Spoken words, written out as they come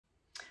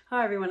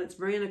Hi everyone, it's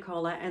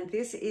Nicola and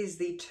this is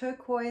the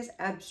Turquoise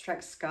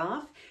Abstract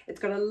Scarf. It's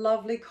got a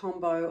lovely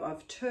combo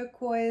of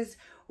turquoise,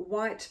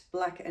 white,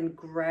 black and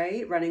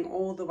grey running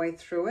all the way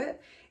through it.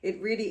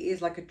 It really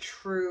is like a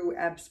true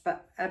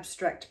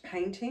abstract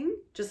painting,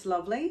 just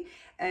lovely.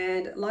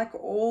 And like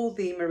all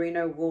the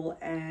merino wool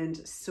and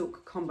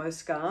silk combo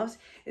scarves,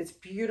 it's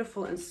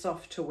beautiful and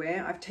soft to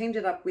wear. I've teamed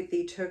it up with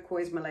the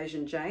turquoise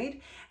Malaysian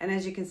jade, and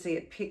as you can see,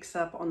 it picks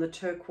up on the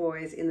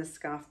turquoise in the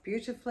scarf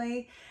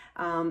beautifully.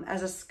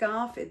 As a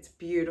scarf, it's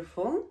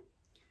beautiful,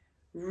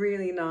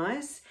 really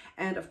nice.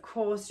 And of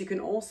course, you can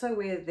also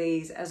wear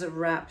these as a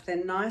wrap.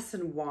 They're nice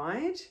and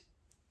wide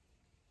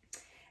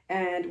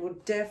and will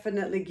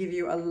definitely give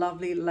you a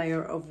lovely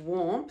layer of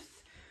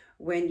warmth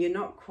when you're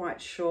not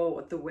quite sure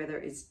what the weather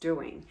is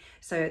doing.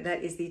 So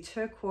that is the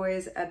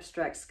Turquoise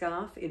Abstract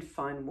Scarf in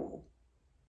fine wool.